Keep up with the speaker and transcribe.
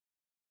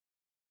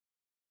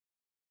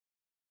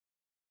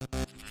And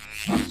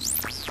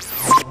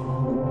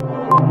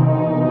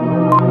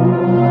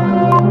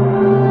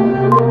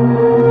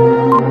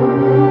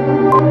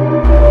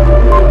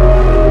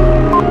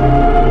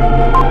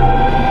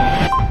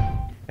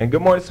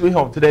good morning, Sweet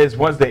Home. Today is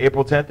Wednesday,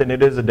 April 10th, and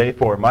it is a day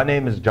 4. My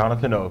name is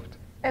Jonathan Oft.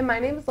 And my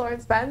name is Lauren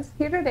Spence.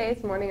 Here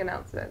today's morning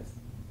announcements.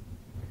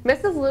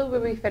 Mrs. Liu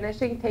will be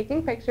finishing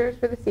taking pictures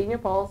for the senior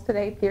polls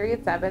today,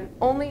 period 7,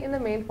 only in the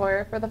main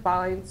foyer for the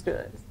following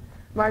students: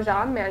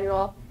 Marjan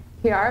Manuel,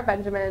 Kiara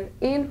Benjamin,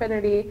 Ian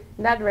Finnerty,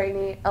 Ned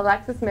Rainey,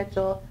 Alexis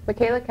Mitchell,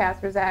 Michaela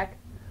Kasperzak,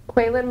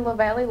 Quaylin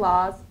LaValle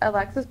Laws,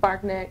 Alexis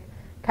Barknick,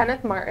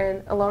 Kenneth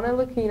Martin, Ilona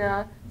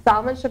Lukina,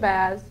 Solomon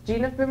Shabazz,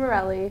 Gina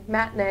Fumarelli,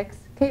 Matt Nix,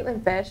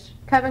 Caitlin Fish,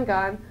 Kevin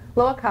Gunn,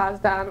 Loa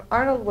Cosdon,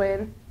 Arnold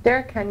Wynn,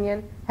 Derek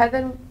Kenyon,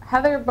 Heather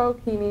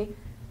Bocchini,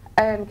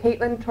 and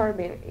Caitlin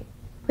Torbini.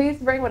 Please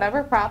bring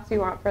whatever props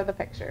you want for the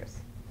pictures.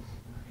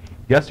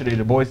 Yesterday,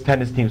 the boys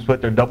tennis team split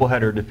their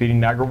doubleheader,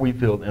 defeating Niagara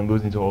Wheatfield and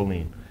losing to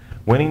Olean.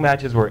 Winning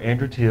matches were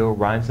Andrew Teal,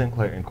 Ryan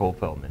Sinclair, and Cole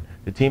Feldman.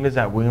 The team is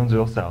at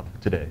Williamsville South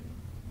today.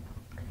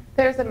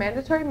 There's a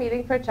mandatory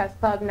meeting for Chess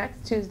Club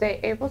next Tuesday,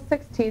 April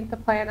 16th, to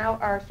plan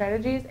out our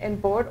strategies and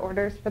board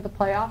orders for the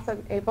playoffs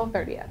on April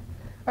 30th.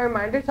 A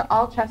reminder to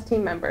all chess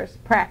team members: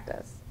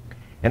 practice.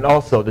 And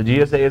also, the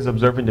GSA is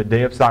observing the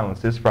Day of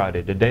Silence this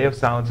Friday. The Day of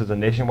Silence is a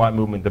nationwide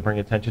movement to bring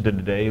attention to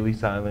the daily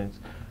silence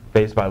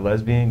faced by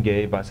lesbian,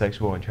 gay,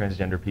 bisexual, and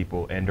transgender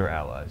people and their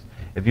allies.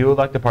 If you would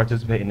like to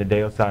participate in the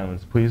Day of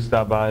Silence, please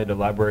stop by the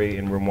library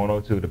in room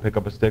 102 to pick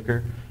up a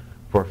sticker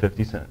for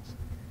 50 cents.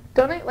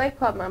 Donate Life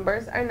Club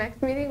members, our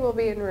next meeting will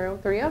be in room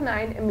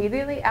 309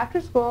 immediately after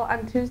school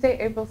on Tuesday,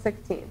 April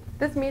 16th.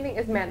 This meeting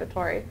is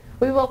mandatory.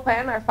 We will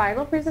plan our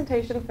final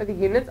presentation for the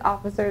unit's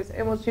officers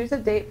and will choose a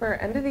date for our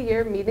end of the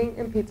year meeting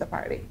and pizza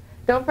party.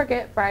 Don't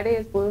forget, Friday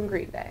is Blue and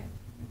Green Day.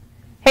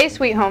 Hey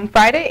Sweet Home,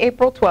 Friday,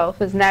 April 12th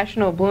is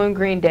National Blue and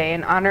Green Day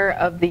in honor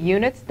of the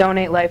unit's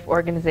Donate Life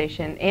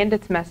organization and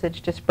its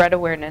message to spread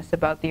awareness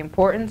about the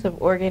importance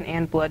of organ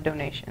and blood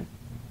donation.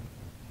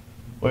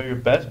 Wear your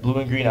best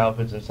blue and green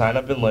outfits and sign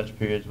up in lunch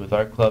periods with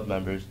our club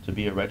members to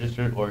be a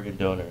registered organ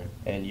donor,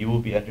 and you will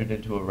be entered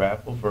into a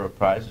raffle for a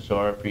prize to show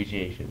our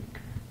appreciation.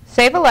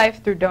 Save a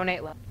life through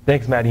Donate Life.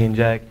 Thanks, Maddie and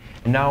Jack.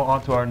 And now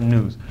on to our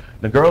news.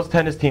 The girls'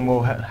 tennis team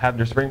will have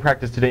their spring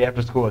practice today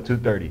after school at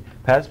 2:30.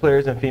 Past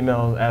players and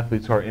female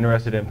athletes who are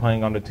interested in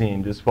playing on the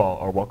team this fall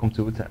are welcome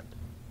to attend.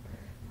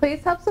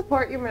 Please help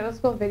support your middle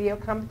school video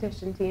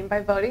competition team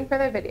by voting for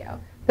their video.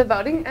 The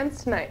voting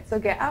ends tonight, so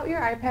get out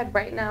your iPad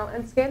right now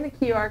and scan the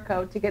QR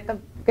code to get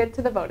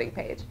to the voting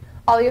page.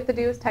 All you have to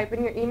do is type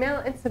in your email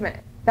and submit.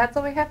 That's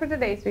all we have for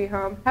today, Sweet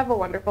Home. Have a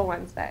wonderful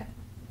Wednesday.